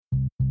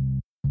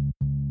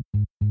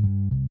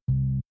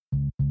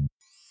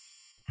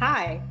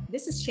Hi,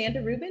 this is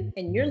Chanda Rubin,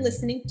 and you're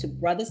listening to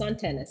Brothers on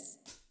Tennis.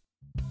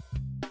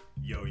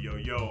 Yo, yo,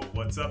 yo,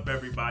 what's up,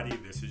 everybody?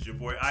 This is your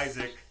boy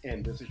Isaac.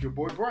 And this is your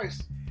boy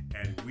Bryce.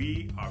 And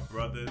we are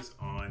Brothers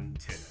on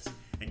Tennis.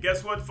 And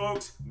guess what,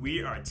 folks?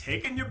 We are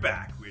taking you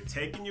back. We're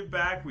taking you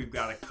back. We've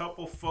got a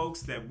couple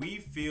folks that we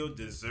feel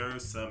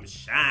deserve some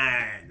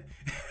shine.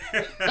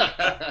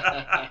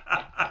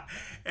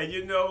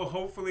 And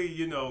hopefully,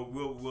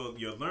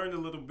 you'll learn a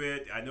little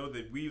bit. I know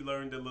that we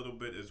learned a little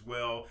bit as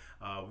well.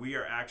 We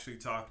are actually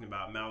talking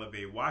about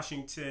MaliVai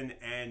Washington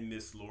and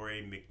Miss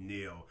Lori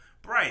McNeil.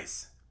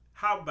 Bryce,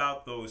 how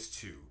about those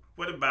two?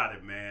 What about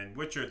it, man?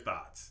 What's your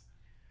thoughts?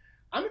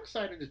 I'm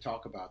excited to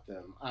talk about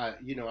them. I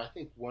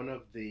think one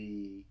of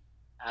the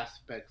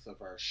aspects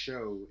of our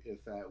show is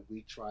that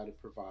we try to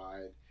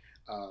provide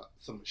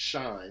some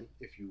shine,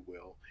 if you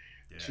will,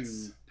 yes,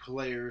 to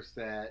players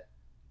that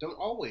don't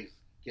always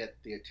get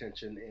the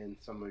attention in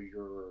some of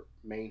your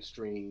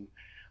mainstream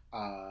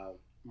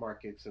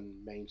markets and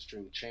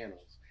mainstream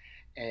channels.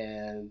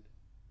 And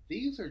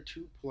these are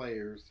two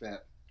players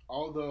that,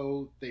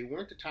 although they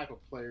weren't the type of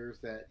players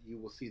that you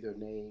will see their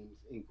names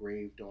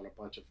engraved on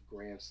a bunch of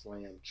Grand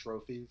Slam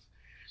trophies,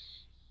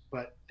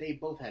 but they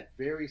both had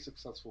very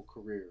successful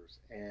careers.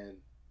 And,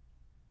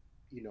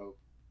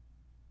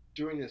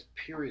 during this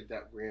period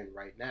that we're in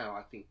right now,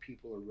 I think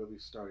people are really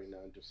starting to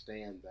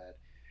understand that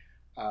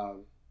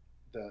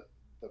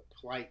the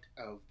plight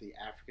of the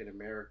African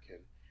American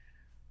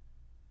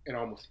in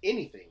almost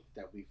anything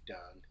that we've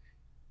done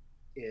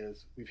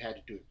is we've had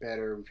to do it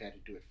better, we've had to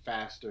do it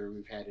faster,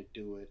 we've had to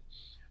do it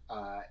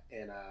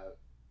in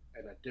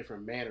a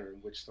different manner in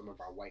which some of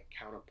our white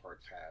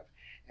counterparts have.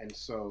 And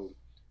so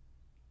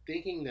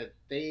thinking that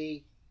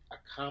they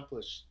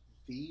accomplished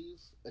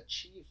these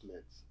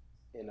achievements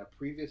in a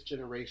previous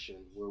generation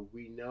where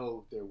we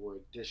know there were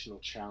additional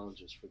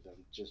challenges for them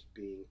just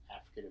being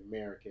African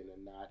American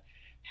and not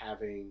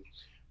having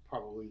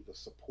probably the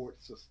support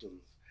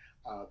systems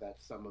that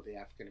some of the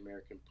African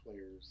American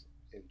players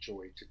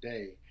enjoy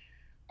today,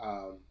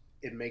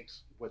 it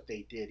makes what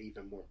they did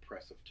even more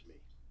impressive to me.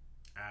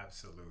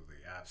 Absolutely,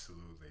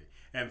 absolutely.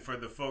 And for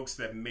the folks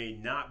that may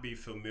not be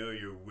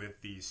familiar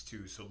with these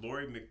two, so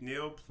Lori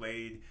McNeil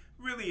played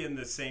really in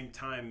the same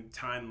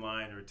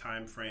timeline or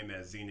time frame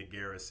as Zina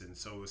Garrison.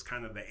 So it was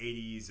kind of the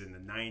 80s and the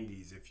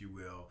 90s, if you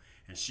will.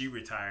 And she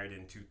retired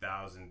in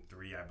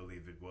 2003, I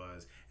believe it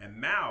was. And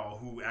Mal,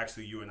 who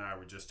actually you and I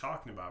were just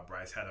talking about,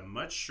 Bryce, had a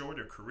much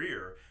shorter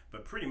career,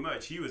 but pretty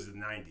much he was the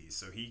 90s.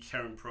 So he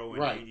turned pro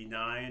in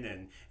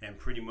 89 and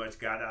pretty much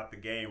got out the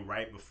game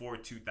right before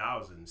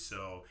 2000.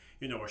 So,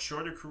 a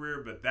shorter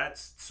career, but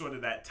that's sort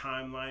of that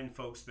timeline,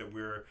 folks, that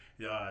we're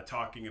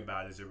talking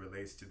about as it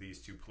relates to these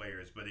two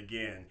players. But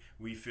again,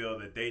 we feel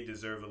that they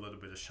deserve a little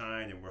bit of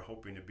shine, and we're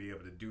hoping to be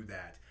able to do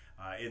that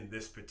in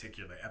this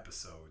particular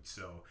episode.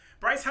 So,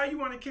 Bryce, how you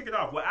want to kick it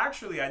off? Well,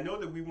 actually, I know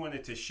that we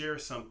wanted to share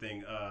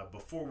something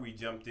before we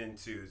jumped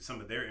into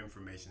some of their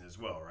information as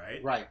well,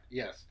 right? Right,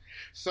 yes.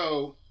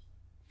 So,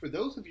 for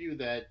those of you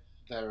that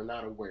are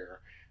not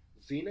aware,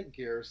 Zina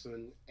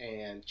Garrison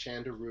and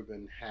Chanda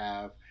Rubin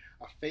have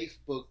a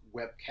Facebook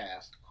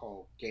webcast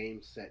called Game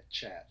Set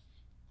Chat.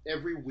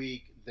 Every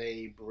week,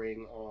 they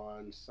bring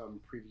on some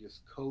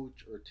previous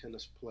coach or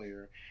tennis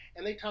player,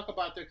 and they talk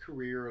about their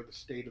career or the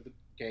state of the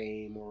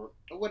game or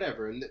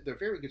whatever, and they're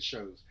very good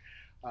shows.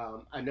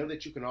 I know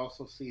that you can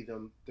also see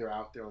them. They're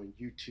out there on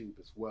YouTube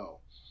as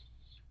well.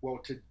 Well,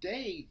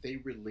 today they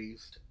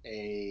released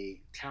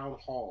a town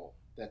hall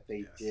that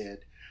they did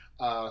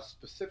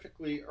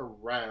specifically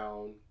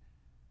around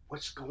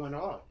what's going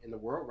on in the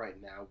world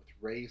right now with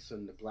race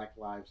and the Black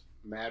Lives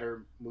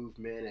Matter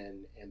movement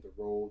and the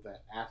role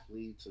that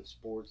athletes and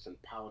sports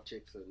and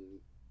politics and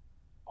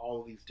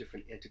all these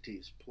different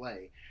entities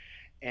play.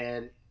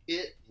 And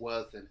it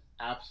was an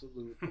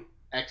absolute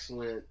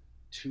excellent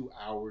 2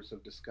 hours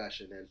of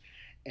discussion.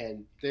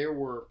 And there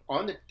were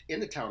in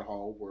the town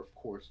hall were of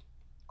course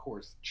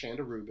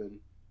Chanda Rubin,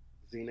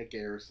 Zina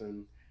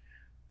Garrison,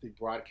 the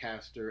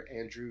broadcaster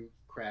Andrew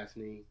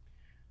Krasny,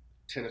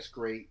 tennis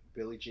great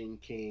Billie Jean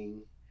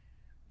King,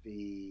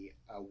 the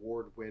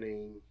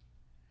award-winning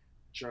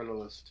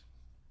journalist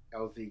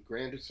LZ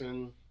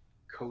Granderson,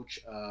 coach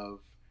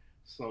of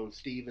Sloane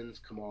Stephens,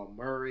 Kamal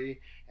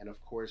Murray, and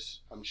of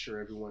course, I'm sure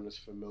everyone is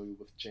familiar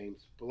with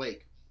James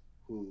Blake,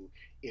 who,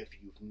 if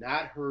you've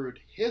not heard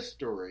his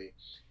story,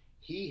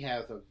 he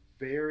has a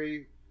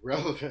very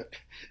relevant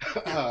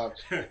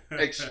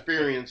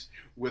experience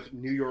with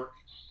New York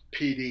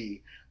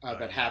PD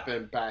that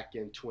happened back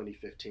in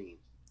 2015.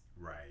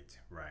 Right.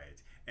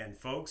 And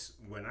folks,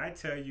 when I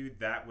tell you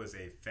that was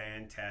a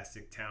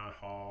fantastic town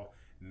hall,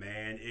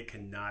 man, it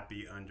cannot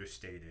be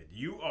understated.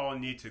 You all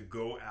need to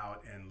go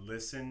out and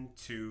listen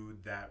to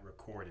that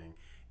recording.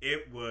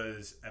 It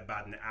was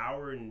about an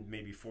hour and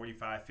maybe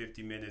 45,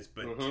 50 minutes,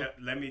 but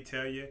let me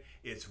tell you,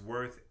 it's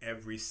worth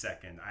every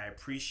second. I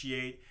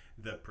appreciate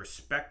the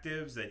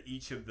perspectives that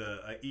each of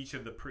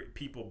the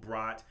people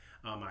brought.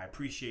 I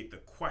appreciate the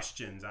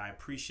questions. I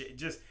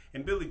appreciate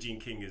and Billie Jean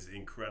King is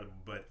incredible,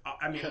 but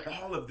I mean,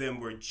 all of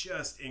them were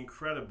just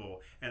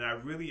incredible. And I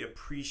really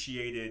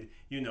appreciated,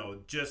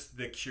 just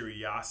the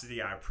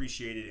curiosity. I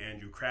appreciated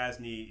Andrew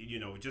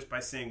Krasny, just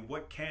by saying,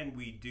 what can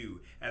we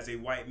do as a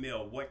white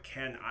male? What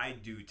can I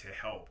do to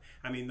help?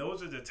 I mean,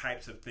 those are the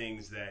types of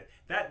things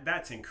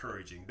that's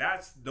encouraging.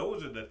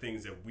 Those are the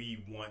things that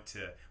we want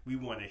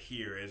to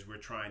hear as we're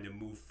trying to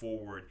move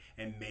forward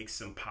and make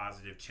some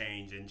positive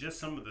change. And just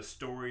some of the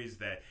stories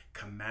that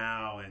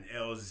Kamal and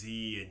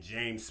LZ and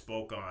James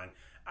spoke on,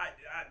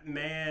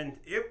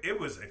 it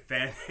was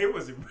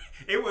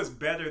it was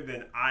better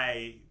than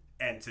I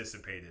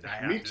anticipated. I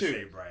have to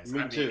say, Bryce.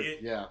 Me too.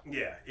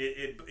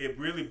 It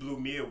really blew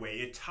me away.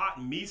 It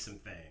taught me some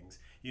things.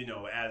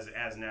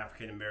 As an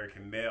African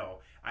American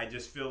male, I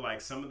just feel like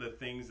some of the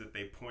things that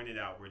they pointed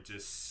out were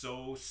just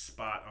so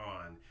spot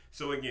on.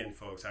 So again,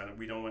 folks,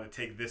 we don't want to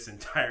take this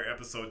entire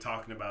episode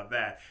talking about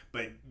that,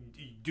 but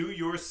do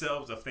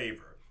yourselves a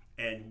favor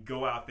and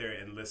go out there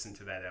and listen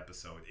to that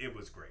episode. It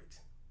was great.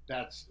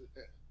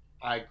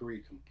 I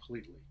agree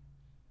completely.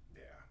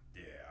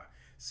 Yeah.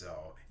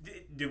 So,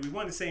 did we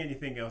want to say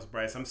anything else,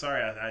 Bryce? I'm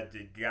sorry I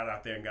got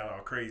out there and got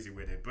all crazy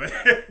with it, but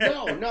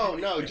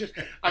no. Just,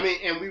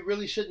 and we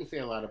really shouldn't say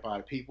a lot about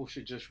it. People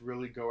should just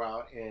really go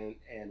out and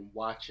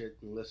watch it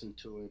and listen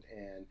to it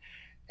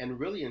and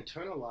really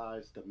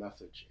internalize the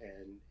message.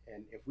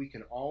 And if we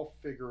can all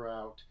figure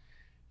out,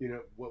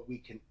 what we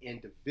can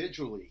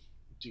individually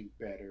do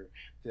better,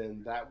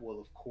 then that will,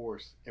 of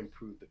course,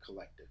 improve the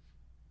collective.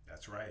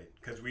 That's right,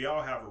 because we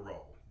all have a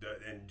role.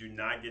 And do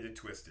not get it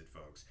twisted,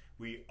 folks.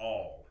 We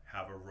all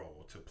have a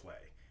role to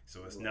play.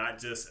 So it's not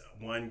just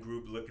one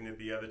group looking at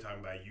the other talking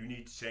about you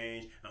need to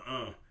change.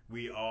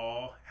 We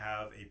all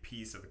have a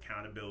piece of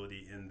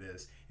accountability in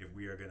this if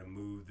we are going to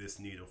move this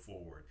needle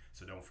forward.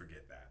 So don't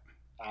forget that.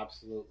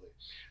 Absolutely.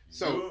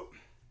 So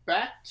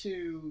back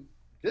to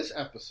this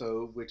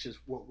episode, which is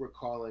what we're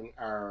calling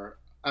our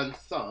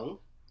Unsung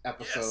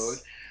episode.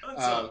 Yes.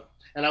 Unsung.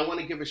 And I want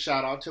to give a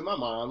shout out to my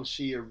mom.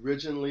 She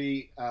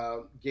originally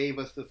gave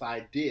us this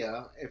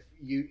idea.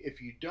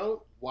 If you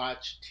don't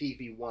watch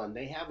TV One,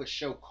 they have a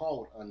show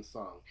called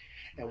Unsung.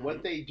 And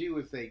what they do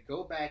is they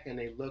go back and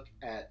they look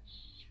at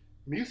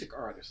music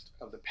artists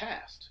of the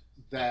past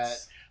that,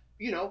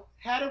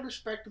 had a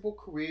respectable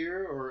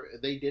career or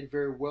they did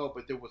very well,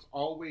 but there was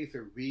always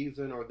a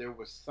reason or there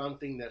was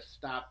something that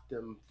stopped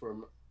them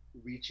from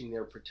reaching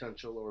their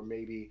potential or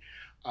maybe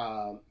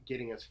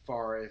getting as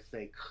far as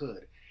they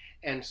could.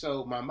 And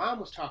so my mom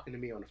was talking to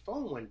me on the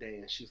phone one day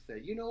and she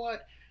said, you know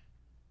what?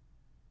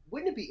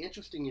 Wouldn't it be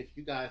interesting if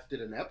you guys did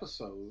an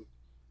episode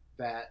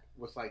that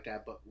was like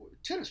that, but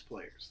with tennis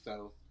players?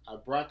 So I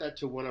brought that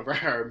to one of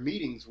our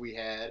meetings we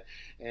had,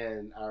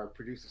 and our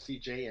producer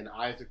CJ and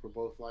Isaac were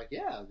both like,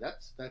 yeah,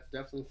 that's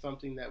definitely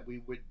something that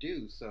we would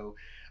do. So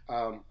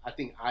I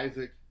think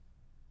Isaac,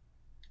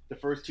 the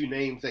first two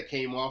names that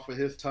came off of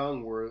his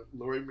tongue were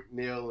Lori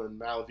McNeil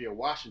and MaliVai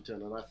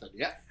Washington. And I said,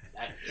 yeah,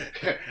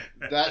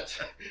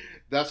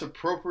 that's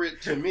appropriate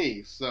to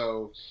me.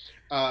 So,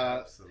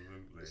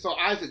 absolutely. So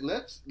Isaac,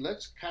 let's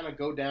kind of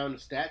go down the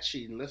stat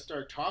sheet and let's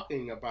start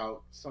talking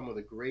about some of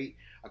the great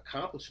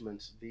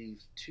accomplishments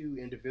these two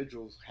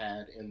individuals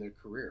had in their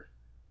career.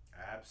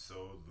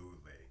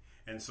 Absolutely.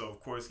 And so, of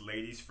course,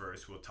 ladies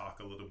first, we'll talk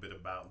a little bit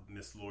about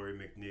Miss Lori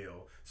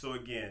McNeil. So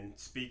again,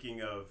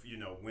 speaking of,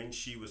 when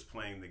she was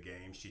playing the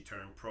game, she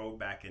turned pro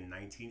back in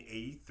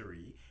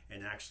 1983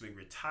 and actually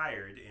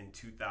retired in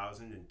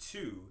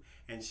 2002.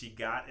 And she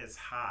got as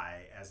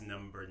high as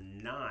number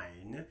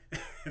 9.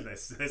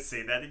 let's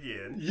say that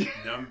again. Yeah.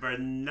 Number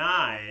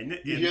 9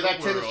 you in hear the that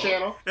world. Tennis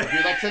channel? You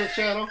hear that tennis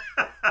channel?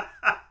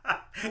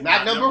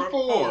 Not number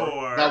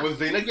 4. That was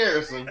Zena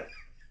Garrison.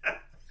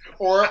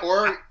 Or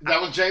that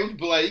was James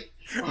Blake.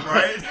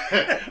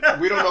 Right.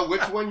 We don't know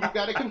which one you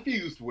got it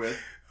confused with.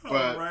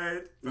 But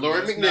right.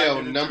 Lori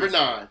McNeil, number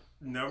 9.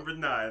 Number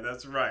 9,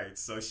 that's right.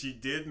 So she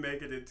did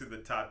make it into the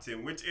top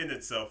 10, which in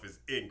itself is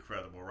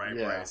incredible, right,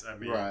 yeah, Bryce? I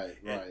mean, right.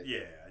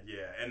 Yeah.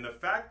 And the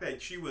fact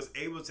that she was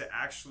able to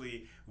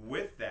actually,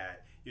 with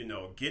that,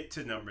 get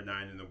to number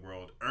 9 in the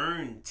world,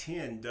 earn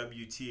 10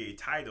 WTA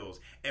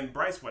titles. And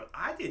Bryce, what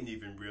I didn't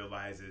even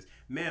realize is,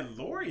 man,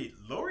 Lori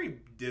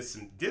did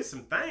some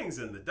things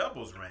in the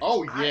doubles ranks.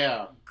 Oh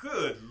yeah.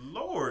 Good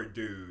Lord,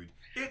 dude.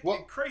 It's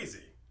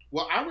crazy.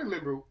 Well, I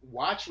remember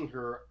watching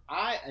her.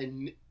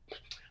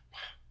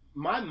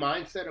 My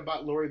mindset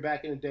about Lori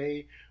back in the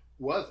day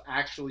was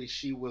actually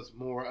she was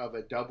more of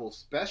a doubles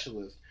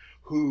specialist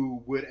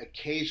who would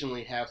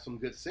occasionally have some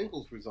good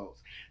singles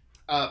results.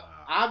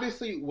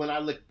 Obviously, when I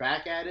look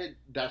back at it,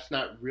 that's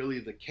not really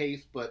the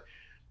case. But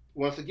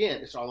once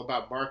again, it's all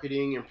about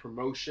marketing and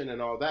promotion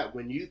and all that.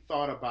 When you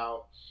thought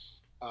about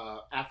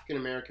African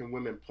American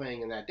women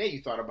playing in that day,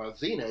 you thought about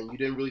Zena, and you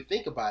didn't really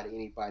think about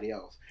anybody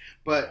else.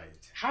 But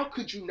how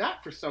could you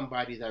not for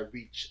somebody that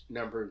reached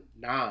number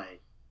 9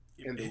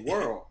 in the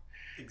world?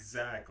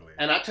 Exactly.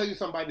 And I tell you,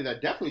 somebody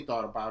that definitely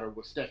thought about her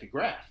was Steffi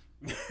Graf.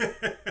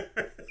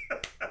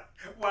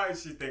 Why did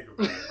she think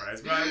about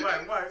it, Bryce?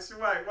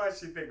 Why did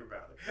she think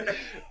about it?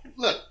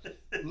 Look,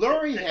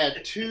 Lori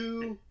had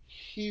 2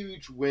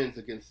 huge wins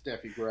against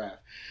Steffi Graf.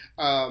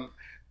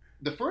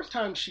 The first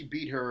time she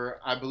beat her,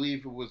 I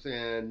believe it was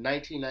in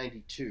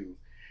 1992.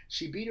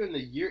 She beat her in the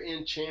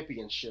year-end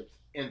championships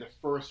in the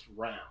first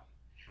round.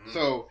 Mm-hmm.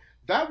 So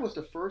that was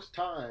the first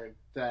time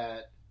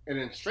that, and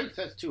in straight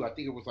sets too, I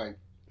think it was like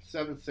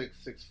 7-6,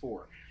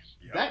 6-4.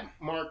 Yep. That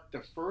marked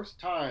the first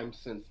time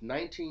since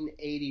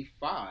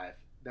 1985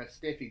 that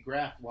Steffi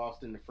Graf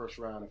lost in the first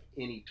round of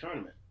any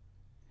tournament.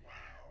 Wow.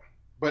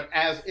 But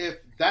as if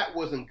that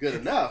wasn't good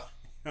enough,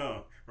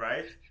 oh,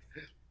 right?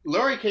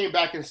 Lori came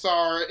back and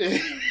saw her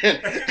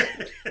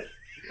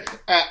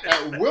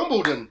at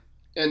Wimbledon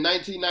in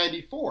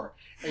 1994.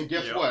 And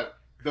guess what?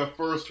 The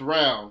first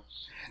round.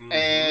 Mm-hmm.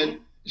 And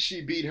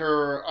she beat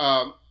her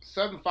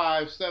 7-5,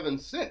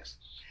 7-6.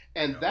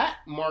 And that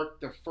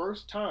marked the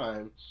first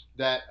time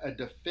that a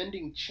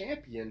defending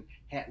champion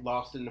had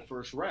lost in the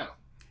first round.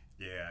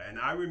 Yeah, and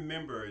I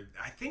remember,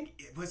 I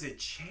think, was it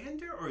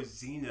Chander or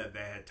Zena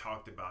that had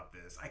talked about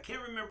this? I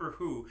can't remember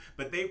who,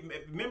 but they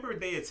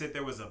had said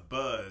there was a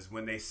buzz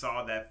when they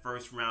saw that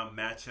first round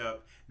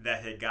matchup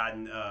that had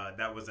gotten,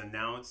 that was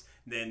announced.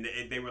 Then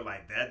they were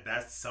like,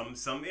 that's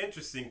some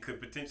interesting could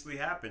potentially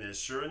happen. And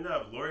sure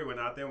enough, Lori went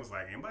out there and was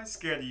like, anybody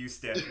scared of you,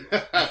 Steffi?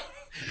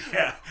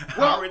 Yeah,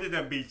 well, I already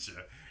done beat you.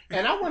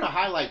 And I want to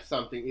highlight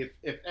something.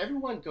 If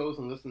everyone goes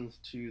and listens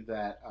to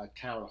that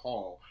town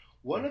hall,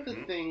 one of the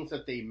things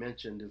that they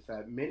mentioned is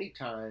that many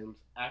times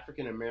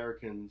African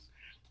Americans,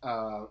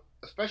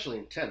 especially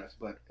in tennis,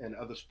 but in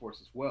other sports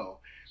as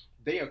well,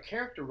 they are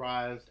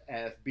characterized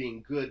as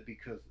being good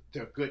because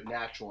they're good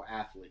natural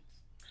athletes.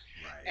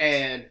 Right.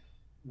 And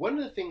one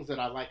of the things that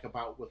I like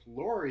about with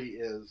Lori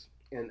is,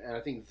 and I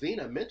think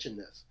Zena mentioned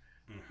this,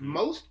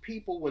 most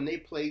people when they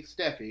played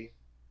Steffi,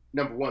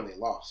 number one, they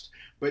lost.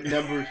 But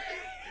number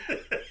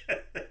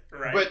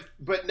right.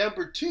 But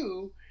number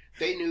two,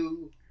 they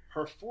knew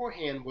her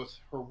forehand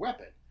was her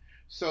weapon.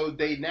 So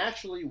they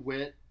naturally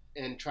went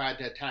and tried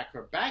to attack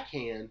her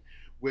backhand,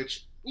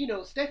 which,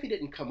 Steffi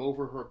didn't come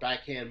over her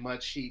backhand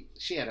much. She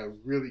had a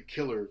really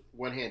killer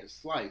one-handed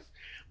slice.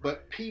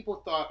 But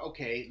people thought,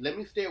 okay, let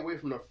me stay away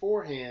from the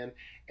forehand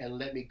and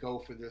let me go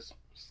for this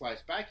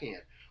slice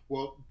backhand.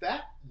 Well,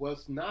 that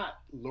was not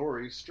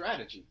Lori's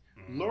strategy.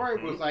 Mm-hmm.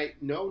 Lori was like,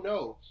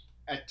 no,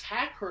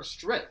 attack her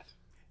strength.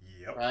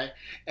 Yep. Right?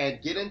 And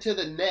get into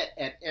the net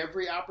at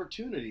every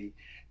opportunity.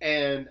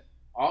 And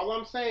all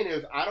I'm saying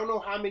is, I don't know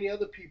how many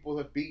other people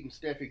have beaten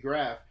Steffi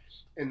Graf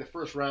in the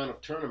first round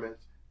of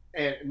tournaments,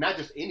 and not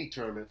just any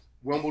tournaments,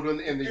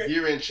 Wimbledon and the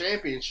year-end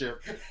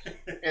championship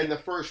in the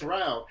first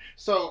round.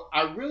 So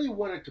I really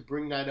wanted to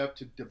bring that up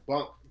to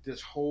debunk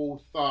this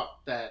whole thought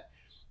that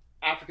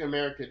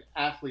African-American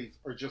athletes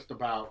are just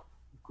about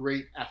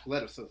great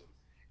athleticism.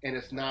 And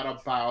it's not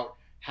about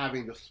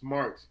having the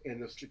smarts and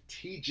the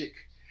strategic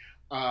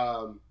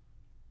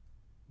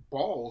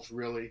balls,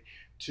 really,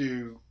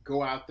 to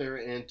go out there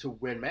and to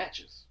win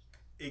matches.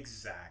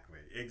 Exactly.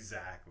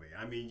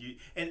 I mean,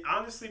 and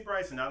honestly,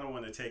 Bryce, and I don't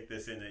want to take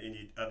this in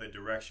any other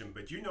direction,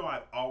 but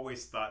I've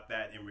always thought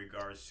that in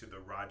regards to the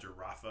Roger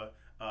Rafa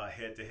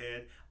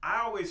head-to-head.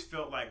 I always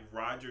felt like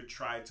Roger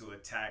tried to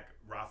attack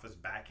Rafa's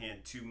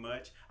backhand too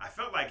much. I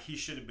felt like he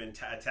should have been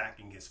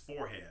attacking his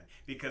forehand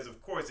because,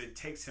 of course, it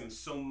takes him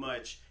so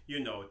much,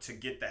 to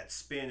get that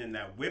spin and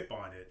that whip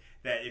on it,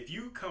 that if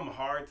you come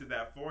hard to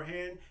that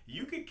forehand,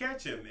 you could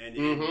catch him.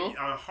 And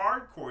on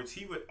hard courts,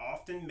 he would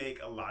often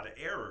make a lot of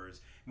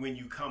errors when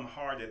you come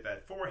hard at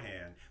that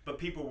forehand. But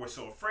people were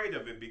so afraid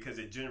of it because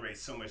it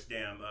generates so much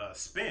damn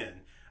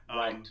spin.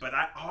 Right. But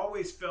I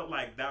always felt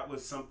like that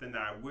was something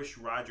that I wish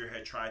Roger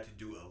had tried to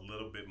do a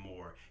little bit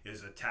more,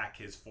 is attack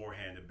his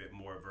forehand a bit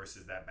more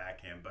versus that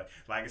backhand. But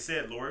like I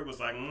said, Lori was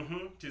like,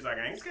 She's like,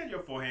 I ain't scared of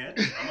your forehand.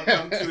 I'm gonna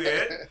come to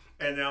it,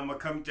 and then I'm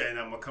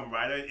gonna come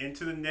right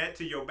into the net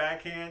to your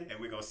backhand, and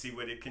we're gonna see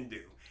what it can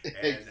do.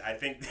 And I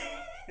think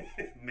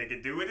make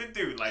it do what it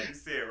do, like you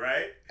said,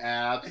 right?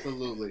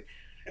 Absolutely.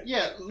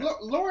 Yeah,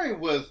 Lori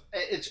was.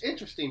 It's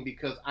interesting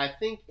because I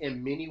think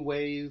in many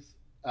ways.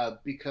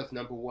 Because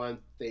number one,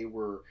 they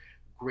were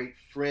great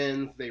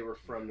friends. They were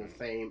from the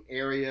same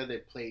area. They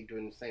played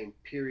during the same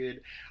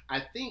period. I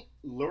think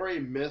Lori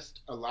missed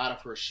a lot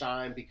of her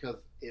shine because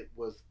it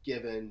was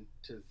given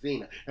to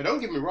Zena. And don't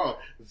get me wrong,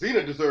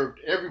 Zena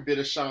deserved every bit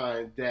of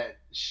shine that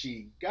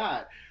she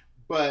got.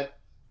 But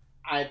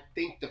I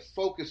think the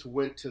focus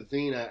went to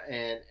Zena,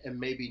 and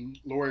maybe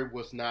Lori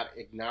was not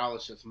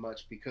acknowledged as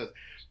much because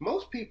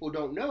most people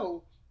don't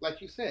know,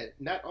 like you said,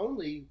 not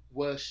only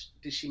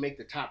did she make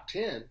the top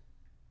 10,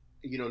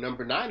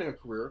 number 9 in her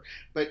career,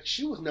 but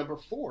she was number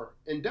 4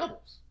 in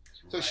doubles.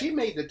 So right. She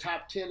made the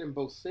top 10 in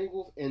both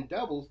singles and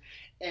doubles,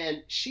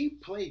 and she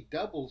played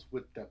doubles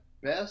with the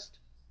best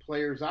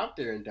players out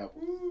there in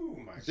doubles. Ooh,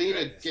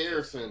 Zena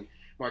Garrison,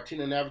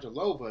 Martina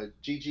Navratilova,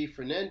 Gigi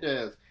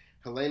Fernandez,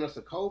 Helena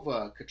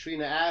Sokova,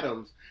 Katrina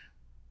Adams,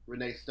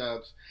 Renee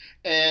Stubbs.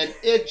 And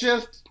it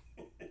just,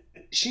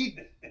 she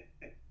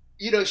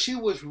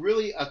was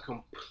really a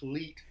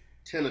complete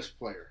tennis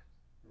player.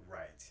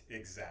 Right.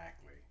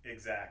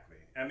 Exactly.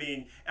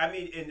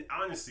 And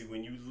honestly,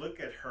 when you look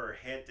at her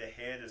head to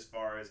head as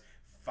far as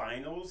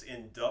finals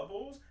in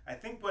doubles, I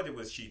think what it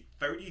was, she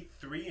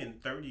 33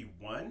 and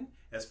 31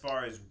 as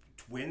far as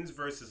wins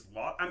versus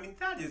loss. I mean,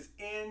 that is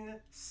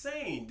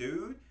insane,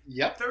 dude.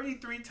 Yep.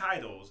 33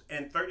 titles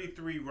and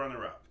 33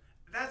 runner up.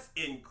 That's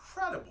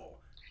incredible.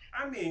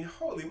 I mean,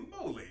 holy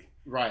moly.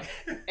 Right.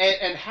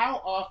 And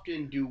how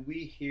often do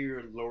we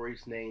hear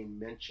Lori's name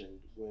mentioned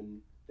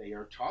when they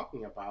are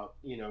talking about,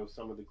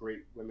 some of the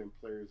great women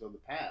players of the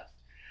past?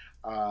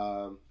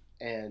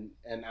 And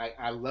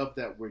I love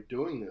that we're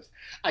doing this.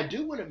 I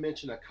do want to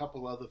mention a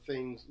couple other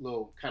things,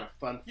 little kind of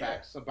fun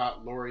facts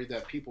about Lori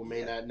that people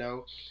may not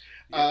know.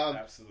 Yeah,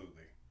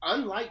 absolutely.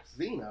 Unlike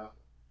Xena,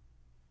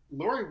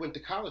 Lori went to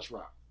college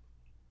route.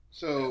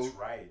 So that's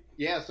right.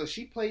 Yeah, so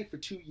she played for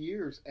 2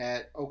 years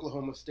at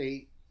Oklahoma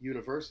State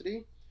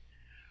University.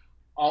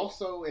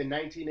 Also, in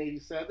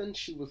 1987,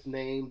 she was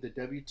named the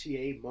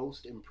WTA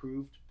Most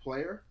Improved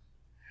Player.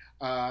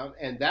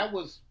 And that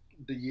was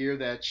the year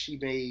that she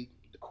made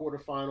the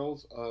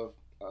quarterfinals of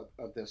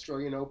the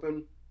Australian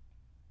Open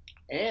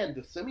and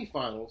the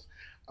semifinals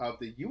of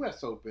the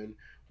U.S. Open,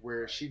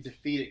 where she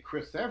defeated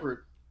Chris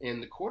Evert in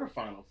the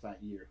quarterfinals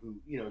that year, who,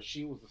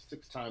 she was a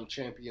 6-time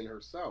champion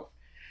herself.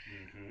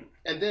 Mm-hmm.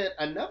 And then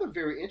another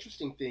very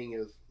interesting thing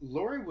is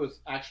Lori was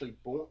actually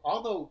born,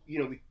 although,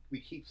 we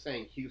keep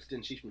saying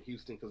Houston, she's from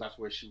Houston because that's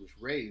where she was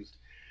raised.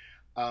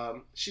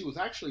 She was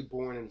actually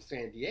born in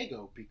San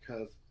Diego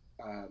because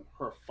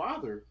her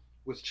father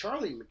was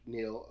Charlie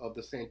McNeil of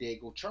the San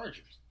Diego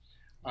Chargers.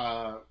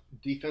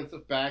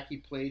 Defensive back, he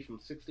played from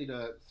 60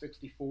 to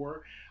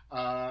 64,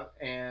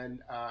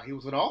 and he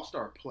was an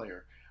all-star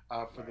player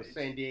for the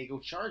San Diego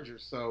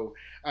Chargers. So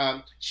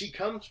she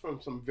comes from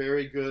some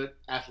very good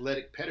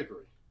athletic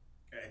pedigree.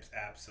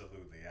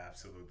 Absolutely.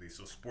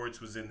 So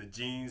sports was in the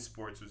genes,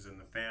 sports was in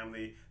the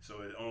family.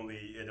 So it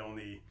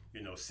only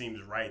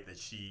seems right that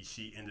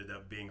she ended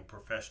up being a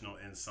professional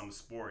in some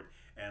sport.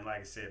 And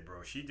like I said,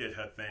 bro, she did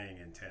her thing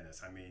in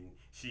tennis. I mean,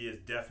 she is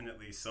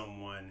definitely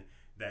someone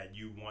that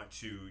you want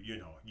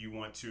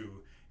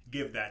to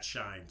give that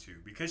shine to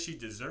because she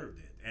deserved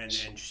it. And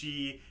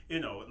she,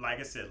 like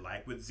I said,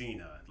 like with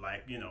Xena,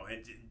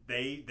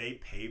 they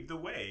paved the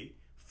way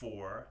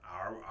for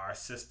our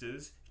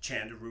sisters,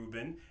 Chanda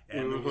Rubin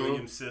and the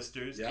Williams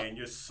sisters, and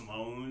your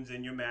Sloanes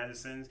and your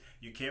Madisons.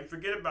 You can't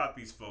forget about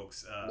these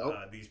folks,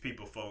 these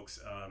people, folks.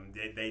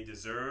 They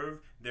deserve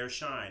their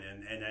shine.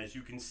 And as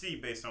you can see,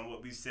 based on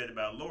what we said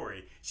about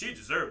Lori, she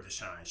deserved the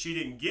shine. She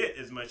didn't get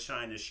as much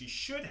shine as she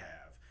should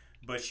have,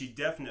 but she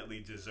definitely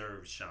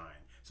deserves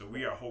shine. So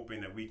we are hoping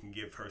that we can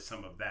give her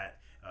some of that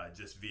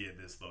just via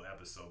this little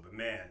episode. But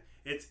man,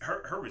 it's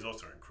her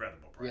results are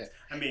incredible, Bryce.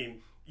 Yeah. I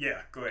mean,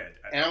 yeah, go ahead.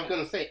 And I'm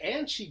going to say,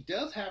 and she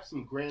does have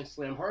some Grand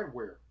Slam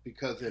hardware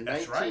because in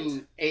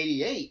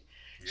 1988,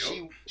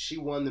 she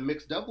won the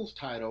mixed doubles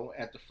title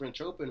at the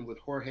French Open with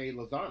Jorge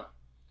Lozana.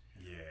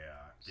 Yeah.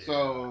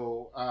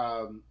 So,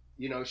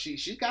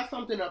 she's got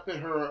something up in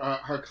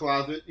her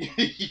closet.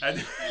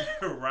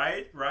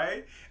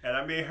 Right. And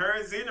I mean, her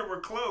and Xena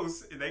were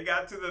close. They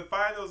got to the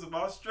finals of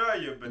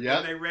Australia, but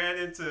then they ran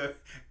into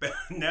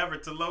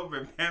Navratilova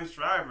and Pam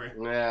Shriver.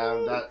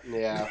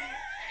 Yeah.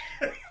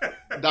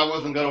 That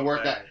wasn't going to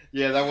work out.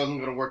 Yeah, that wasn't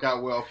going to work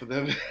out well for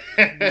them.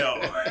 No.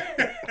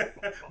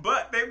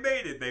 But they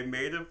made it. They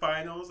made the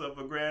finals of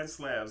a Grand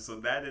Slam. So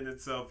that in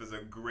itself is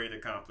a great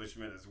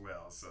accomplishment as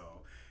well.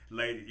 So,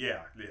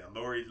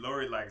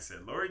 Lori, like I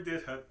said, Lori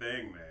did her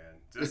thing, man.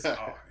 Just,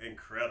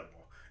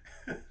 incredible.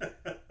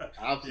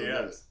 Absolutely.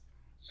 Yes.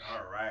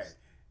 All right.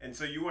 And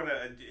so you want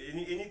to,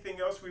 anything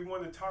else we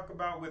want to talk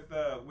about with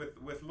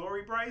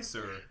Lori, Bryce,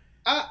 or?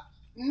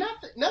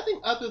 Nothing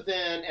other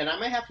than, and I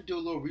may have to do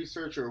a little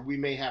research, or we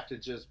may have to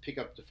just pick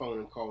up the phone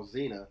and call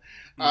Xena.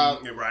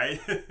 Right.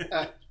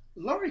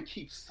 Lori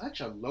keeps such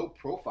a low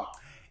profile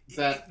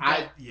that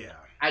I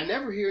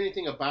never hear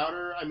anything about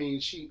her. I mean,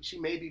 she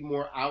may be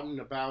more out and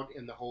about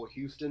in the whole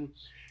Houston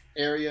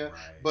area,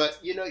 but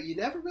you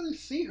never really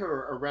see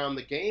her around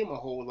the game a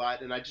whole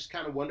lot, and I just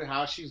kind of wonder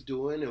how she's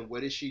doing and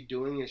what is she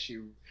doing. Is she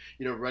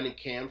running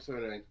camps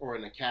or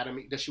an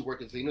academy? Does she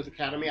work at Xena's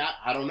academy?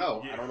 I don't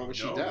know. I don't know what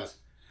she does.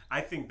 I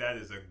think that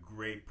is a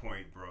great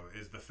point, bro,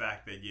 is the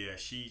fact that,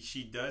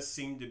 she does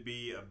seem to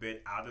be a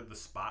bit out of the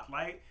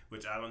spotlight,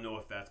 which I don't know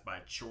if that's by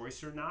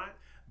choice or not.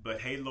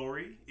 But hey,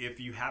 Lori, if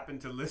you happen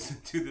to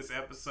listen to this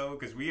episode,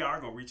 because we are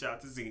going to reach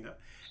out to Xena,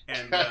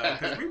 and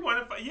because we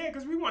want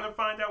to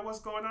find out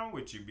what's going on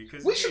with you.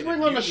 Because we should bring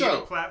her on the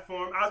show.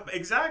 Platform,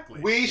 exactly.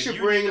 We should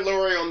bring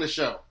Lori on the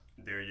show.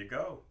 There you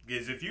go.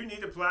 Because if you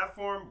need a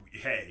platform,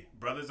 hey,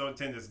 Brothers on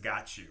Tennis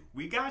got you.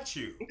 We got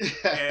you.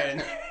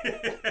 And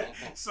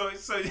So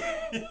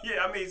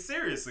yeah, I mean,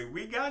 seriously,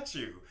 we got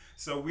you.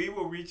 So we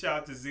will reach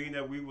out to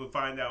Zena. We will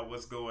find out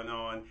what's going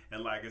on.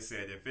 And like I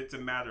said, if it's a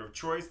matter of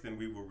choice, then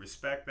we will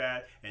respect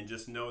that and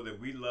just know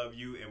that we love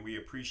you and we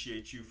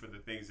appreciate you for the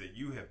things that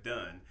you have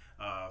done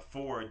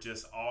for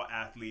just all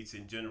athletes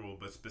in general,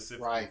 but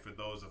specifically for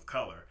those of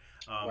color.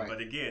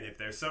 But again, if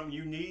there's something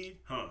you need,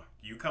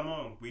 you come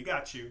on. We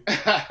got you.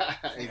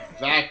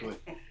 Exactly.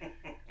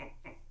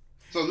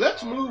 So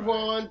let's move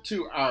on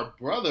to our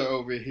brother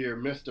over here,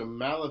 Mr.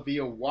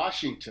 MaliVai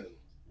Washington.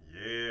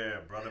 Yeah,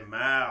 brother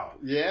Mal.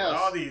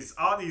 Yes.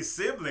 All these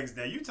siblings.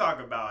 Now you talk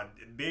about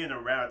being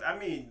around. I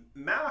mean,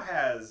 Mal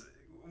has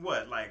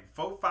what, like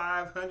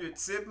 500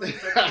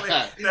 siblings?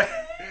 I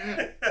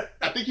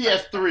think he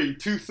has 3,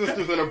 2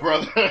 sisters and a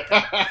brother.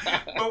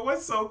 But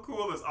what's so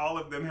cool is all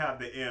of them have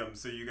the M.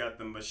 So you got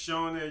the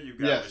Mashona, you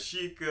got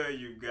Mashika,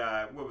 you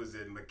got, what was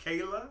it,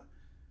 Michaela?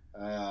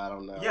 I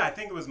don't know. Yeah, I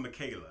think it was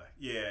Michaela.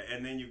 Yeah,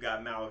 and then you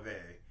got MaliVai.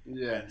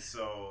 Yeah. And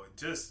so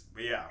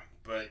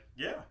but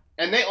yeah.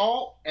 And they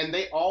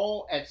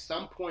all at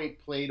some point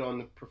played on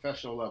the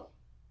professional level.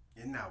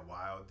 Isn't that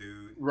wild,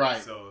 dude?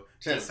 Right. So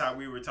just how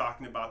we were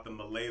talking about the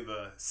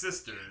MaliVai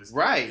sisters.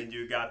 Right. And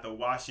you got the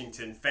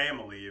Washington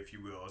family, if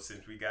you will,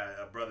 since we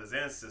got brothers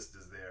and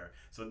sisters there.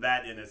 So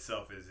that in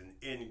itself is an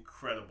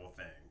incredible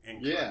thing.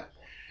 Incredible. Yeah.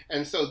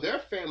 And so their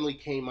family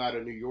came out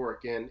of New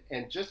York. And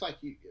just like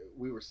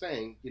we were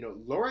saying,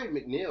 Laurie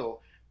McNeil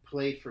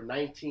played for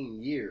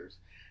 19 years.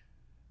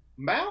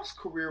 Mal's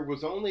career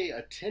was only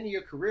a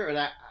 10-year career. And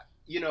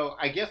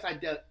I guess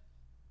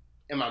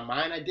in my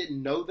mind, I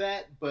didn't know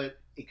that, but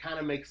it kind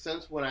of makes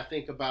sense when I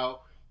think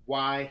about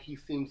why he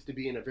seems to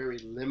be in a very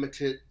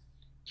limited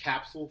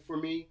capsule for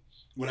me.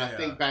 When I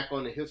think back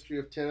on the history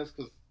of tennis,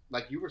 because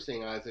like you were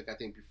saying, Isaac, I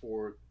think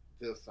before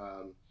this,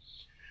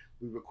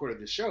 we recorded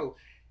the show,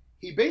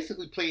 he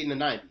basically played in the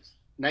 90s,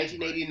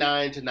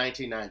 1989 to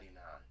 1999.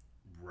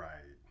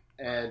 Right.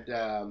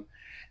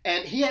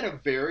 And he had a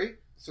very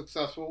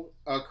successful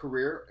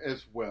career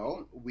as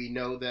well. We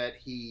know that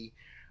he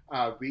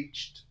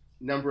reached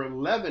number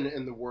 11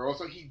 in the world,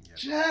 so he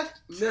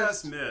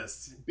just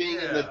missed being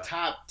in the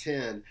top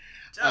 10.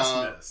 Just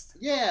missed.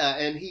 Yeah,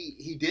 and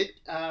he did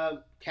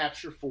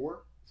capture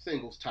 4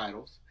 singles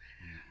titles.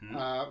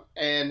 Mm-hmm.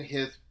 And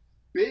his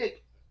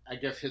big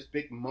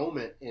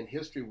moment in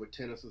history with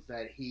tennis is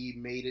that he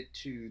made it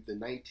to the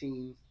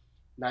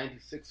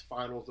 1996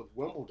 finals of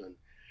Wimbledon,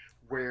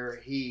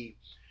 where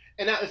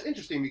and now it's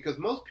interesting because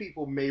most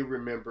people may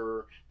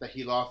remember that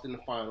he lost in the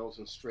finals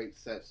in straight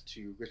sets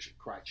to Richard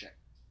Krajicek.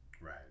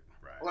 Right.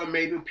 Or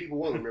maybe people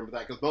won't remember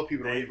that because most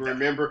people don't even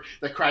remember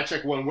that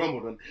Krajicek won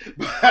Wimbledon.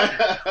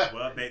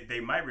 Well, they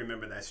might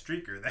remember that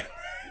streaker.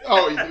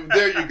 Oh,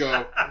 there you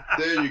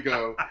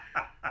go.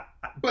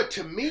 But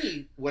to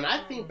me, when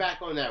I think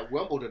back on that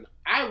Wimbledon,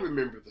 I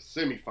remember the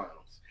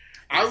semifinals.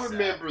 I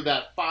remember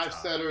that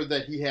 5-setter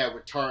that he had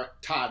with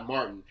Todd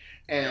Martin.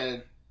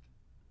 And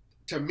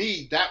to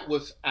me, that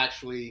was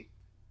actually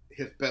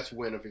his best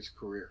win of his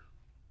career.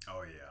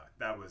 Oh, yeah.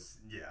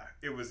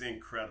 It was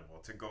incredible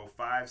to go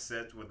 5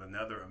 sets with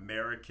another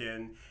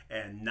American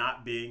and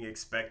not being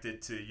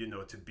expected to,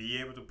 to be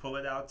able to pull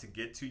it out to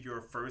get to your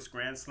first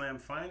Grand Slam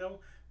final.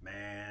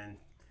 Man,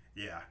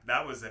 yeah,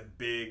 that was a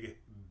big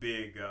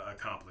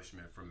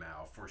accomplishment for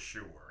Mal, for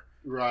sure.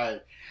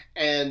 Right.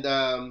 And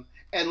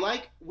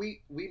like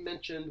we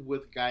mentioned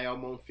with Gael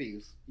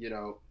Monfils,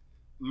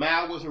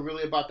 Mal wasn't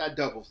really about that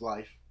doubles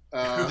life.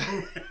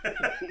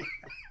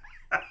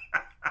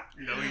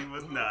 No, he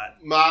was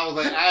not. Mal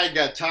was like, I ain't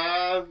got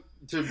time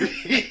to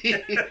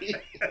be.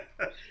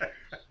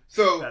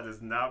 So that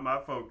is not my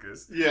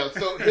focus. Yeah,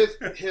 so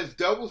his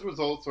doubles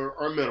results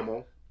are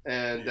minimal,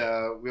 and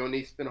we don't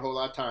need to spend a whole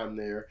lot of time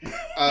there.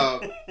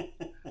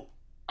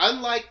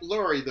 Unlike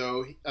Laurie,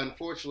 though,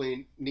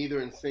 unfortunately,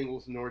 neither in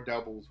singles nor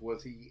doubles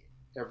was he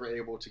ever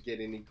able to get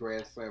any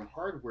Grand Slam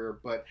hardware.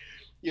 But,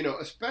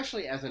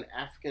 especially as an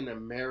African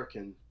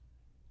American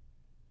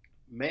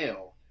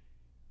male,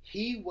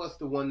 he was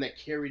the one that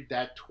carried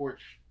that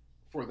torch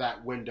for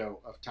that window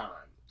of time.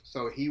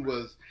 So he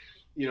was,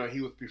 he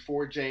was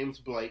before James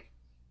Blake,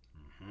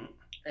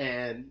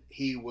 and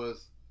he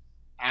was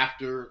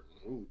after.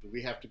 Do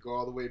we have to go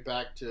all the way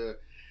back to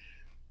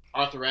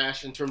Arthur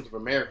Ashe in terms of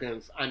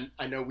Americans?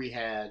 I know we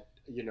had,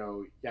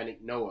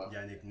 Yannick Noah.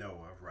 Yannick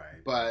Noah,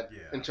 right. But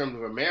in terms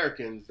of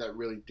Americans that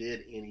really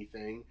did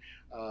anything,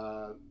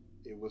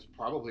 it was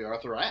probably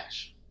Arthur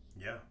Ashe.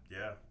 Yeah,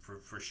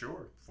 for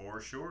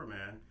sure,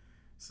 man.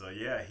 So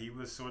yeah, he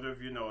was sort of,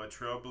 a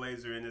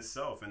trailblazer in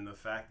itself, and the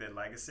fact that,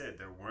 like I said,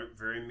 there weren't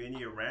very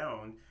many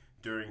around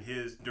during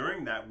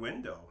that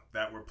window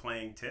that were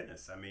playing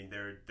tennis. I mean,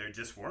 there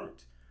just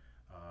weren't.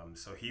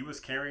 So he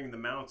was carrying the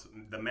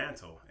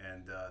mantle,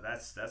 and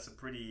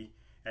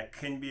that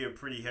can be a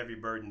pretty heavy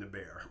burden to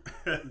bear.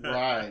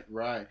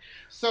 Right.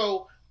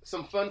 So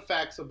some fun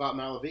facts about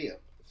MaliVai.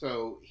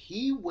 So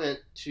he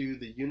went to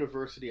the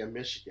University of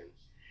Michigan.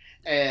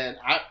 And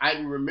I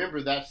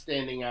remember that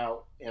standing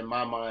out in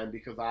my mind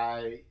because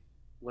I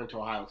went to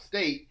Ohio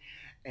State,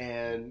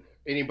 and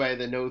anybody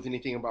that knows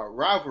anything about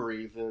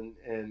rivalries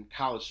in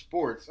college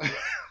sports,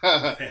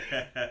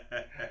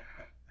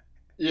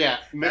 yeah,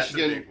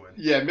 Michigan.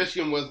 Yeah,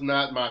 Michigan was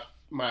not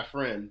my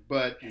friend,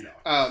 but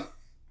no.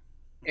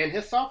 In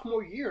his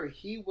sophomore year,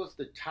 he was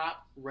the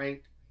top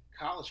ranked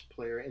college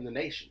player in the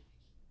nation.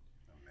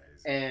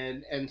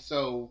 Amazing. And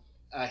so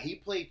he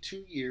played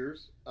 2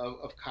 years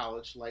of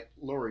college like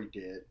Laurie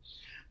did,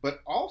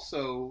 but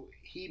also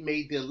he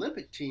made the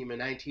Olympic team in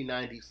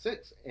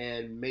 1996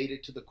 and made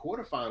it to the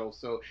quarterfinals.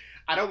 So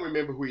I don't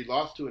remember who he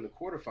lost to in the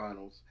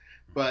quarterfinals,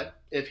 but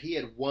if he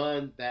had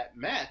won that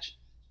match,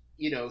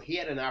 he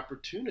had an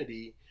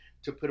opportunity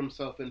to put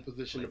himself in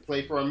position to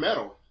play for a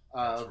medal.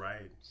 That's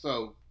right.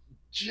 So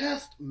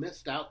just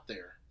missed out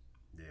there.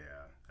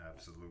 Yeah,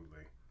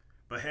 absolutely.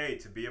 But hey,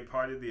 to be a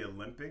part of the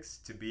Olympics,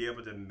 to be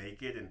able to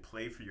make it and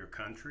play for your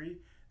country,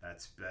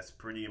 that's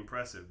pretty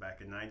impressive.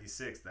 Back in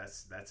 '96,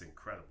 that's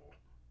incredible.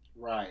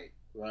 Right,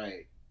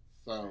 right.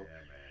 So, yeah,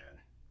 man.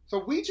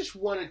 So we just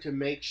wanted to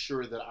make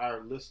sure that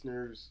our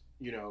listeners,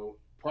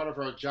 part of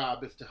our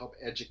job is to help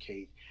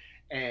educate,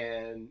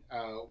 and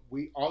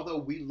although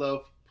we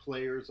love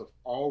players of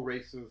all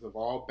races, of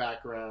all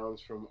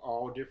backgrounds, from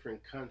all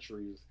different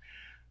countries,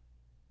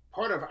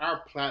 part of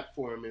our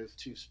platform is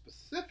to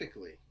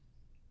specifically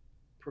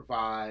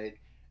provide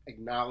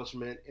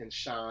acknowledgement and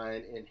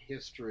shine and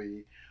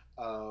history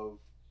of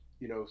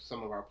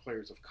some of our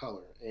players of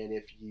color. And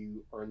if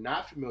you are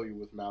not familiar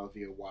with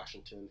MaliVai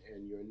Washington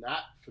and you're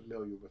not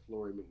familiar with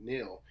Laurie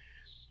McNeil,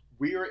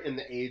 we are in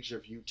the age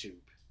of YouTube.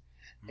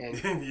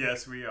 And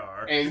yes, we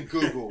are. And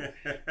Google.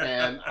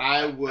 And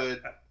I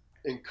would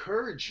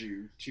encourage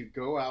you to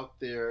go out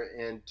there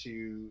and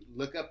to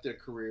look up their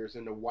careers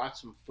and to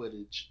watch some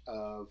footage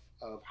of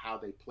how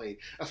they played,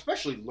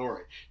 especially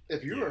Laurie.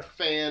 If you're a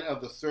fan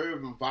of the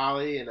serve and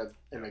volley and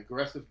an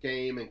aggressive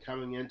game and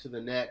coming into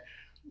the net,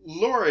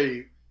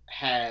 Laurie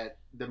had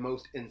the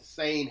most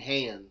insane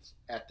hands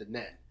at the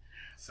net.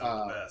 Some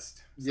of the best.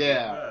 Some of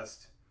the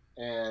best.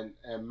 And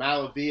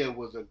MaliVai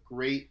was a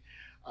great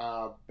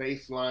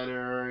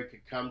baseliner,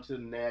 could come to the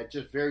net,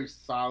 just very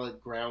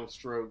solid ground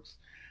strokes.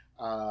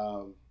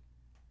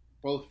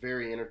 Both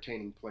very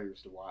entertaining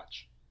players to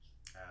watch.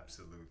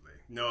 Absolutely.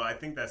 No, I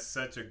think that's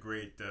such a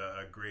great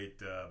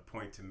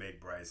point to make,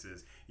 Bryce.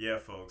 Is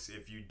folks,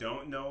 if you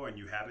don't know and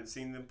you haven't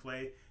seen them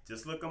play,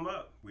 just look them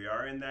up. We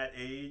are in that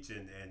age,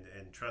 and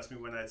trust me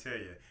when I tell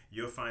you,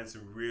 you'll find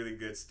some really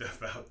good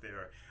stuff out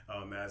there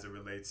as it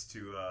relates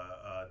to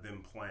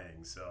them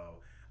playing. So,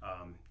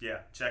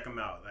 check them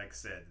out. Like I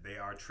said, they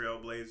are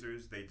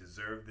trailblazers. They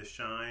deserve the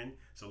shine.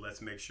 So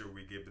let's make sure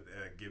we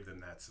give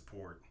them that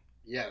support.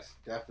 Yes,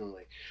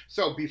 definitely.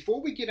 So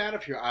before we get out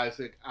of here,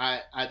 Isaac,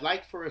 I'd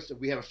like for us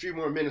we have a few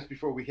more minutes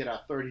before we hit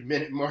our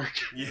 30-minute mark.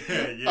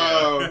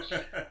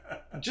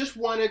 Just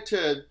wanted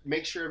to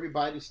make sure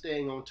everybody's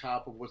staying on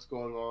top of what's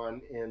going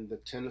on in the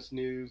tennis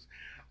news.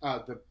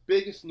 The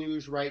biggest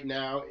news right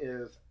now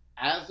is,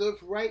 as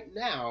of right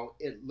now,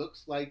 it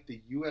looks like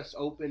the U.S.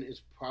 Open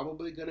is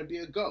probably going to be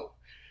a go.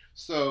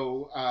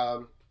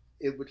 So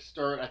it would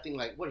start, I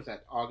think,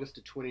 August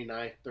the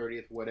 29th,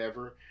 30th,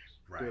 whatever.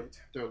 Right.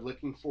 They're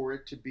looking for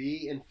it to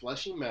be in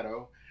Flushing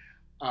Meadow.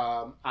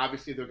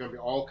 Obviously, there are going to be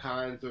all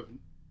kinds of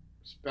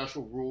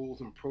special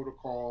rules and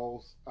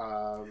protocols.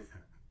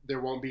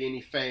 There won't be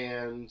any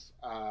fans,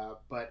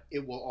 but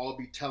it will all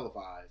be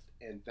televised,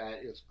 and that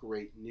is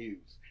great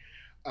news.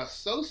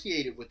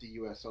 Associated with the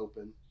U.S.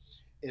 Open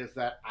is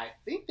that I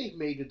think they've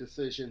made a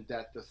decision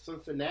that the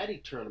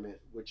Cincinnati tournament,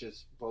 which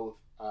is both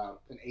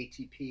an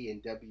ATP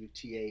and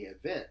WTA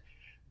event,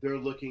 they're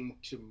looking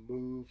to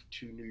move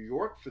to New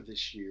York for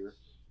this year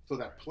so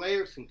that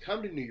players can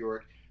come to New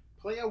York,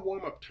 play a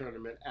warm-up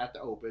tournament at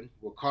the Open.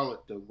 We'll call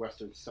it the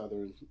Western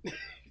Southern,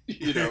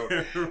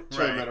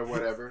 tournament or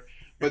whatever.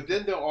 But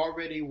then they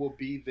already will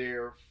be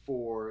there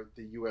for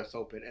the U.S.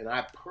 Open. And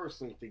I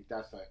personally think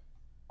that's an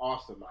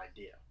awesome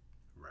idea.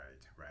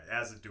 Right.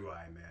 As do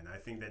I, man. I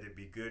think that it'd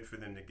be good for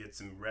them to get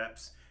some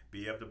reps,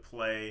 be able to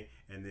play,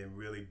 and then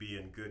really be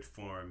in good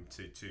form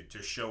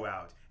to show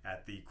out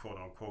at the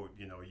quote-unquote,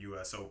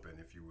 U.S. Open,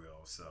 if you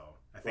will. So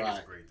I think it's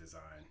a great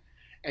design.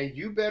 And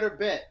you better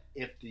bet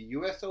if the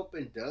U.S.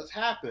 Open does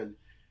happen,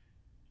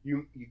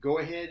 you go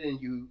ahead and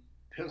you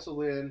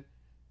pencil in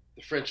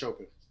the French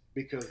Open,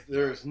 because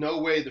there's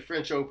no way the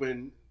French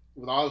Open,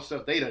 with all the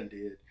stuff they done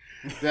did,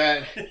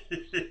 that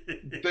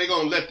they're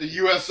going to let the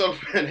U.S.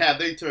 Open have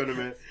their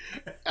tournament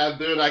and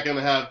they're not going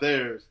to have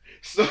theirs.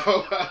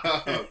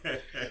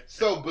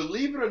 So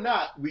believe it or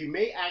not, we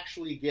may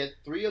actually get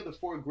 3 of the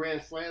 4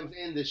 Grand Slams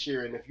in this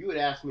year. And if you had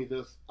asked me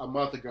this a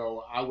month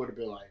ago, I would have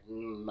been like,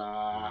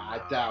 I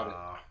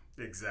doubt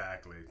it.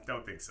 Exactly.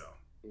 Don't think so.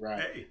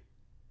 Right. Hey,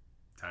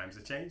 times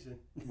are changing.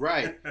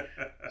 Right.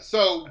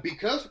 So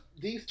because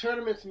these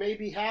tournaments may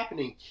be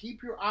happening,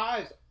 keep your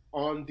eyes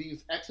on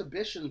these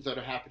exhibitions that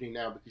are happening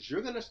now, because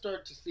you're going to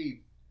start to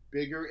see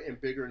bigger and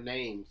bigger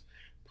names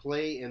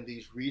play in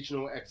these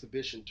regional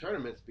exhibition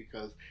tournaments,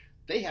 because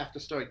they have to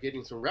start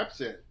getting some reps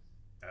in.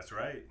 That's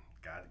right.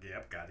 Got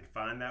to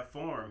find that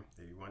form.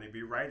 You want to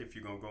be right if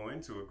you're going to go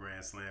into a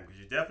Grand Slam, because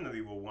you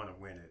definitely will want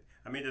to win it.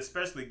 I mean,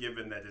 especially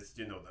given that it's,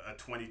 a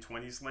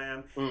 2020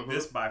 slam,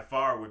 this by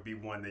far would be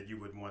one that you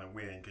would want to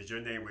win, because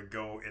your name would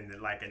go in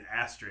like an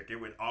asterisk. It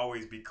would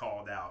always be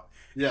called out.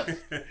 Yes,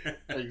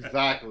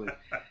 exactly.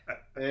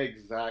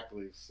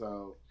 Exactly.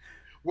 So,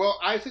 well,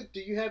 Isaac,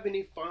 do you have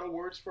any final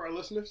words for our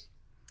listeners?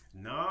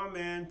 No,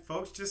 man.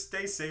 Folks, just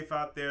stay safe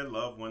out there.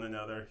 Love one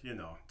another.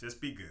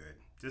 Just be good.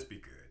 Just be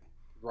good.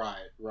 Right.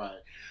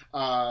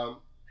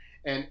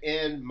 And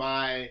in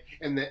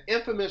the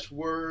infamous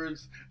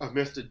words of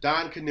Mr.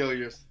 Don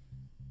Cornelius,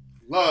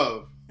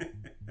 love,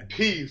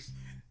 peace,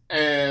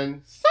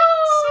 and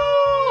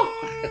soul.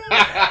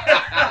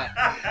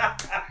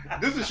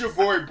 This is your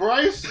boy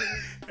Bryce.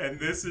 And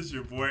this is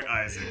your boy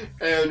Isaac.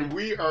 And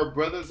we are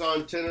Brothers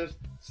on Tennis.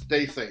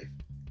 Stay safe.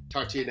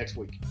 Talk to you next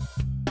week.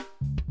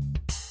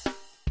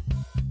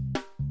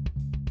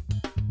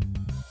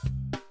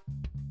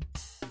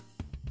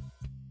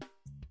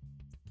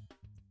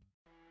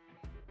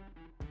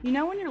 You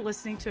know when you're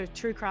listening to a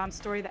true crime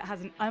story that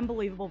has an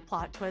unbelievable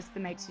plot twist that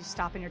makes you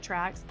stop in your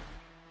tracks?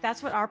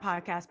 That's what our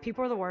podcast,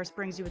 People Are the Worst,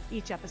 brings you with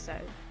each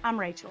episode. I'm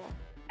Rachel.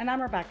 And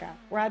I'm Rebecca.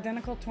 We're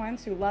identical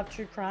twins who love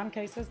true crime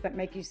cases that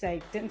make you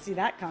say, didn't see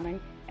that coming,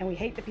 and we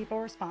hate the people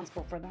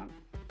responsible for them.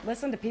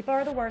 Listen to People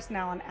Are the Worst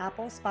now on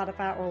Apple,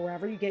 Spotify, or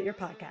wherever you get your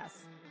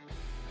podcasts.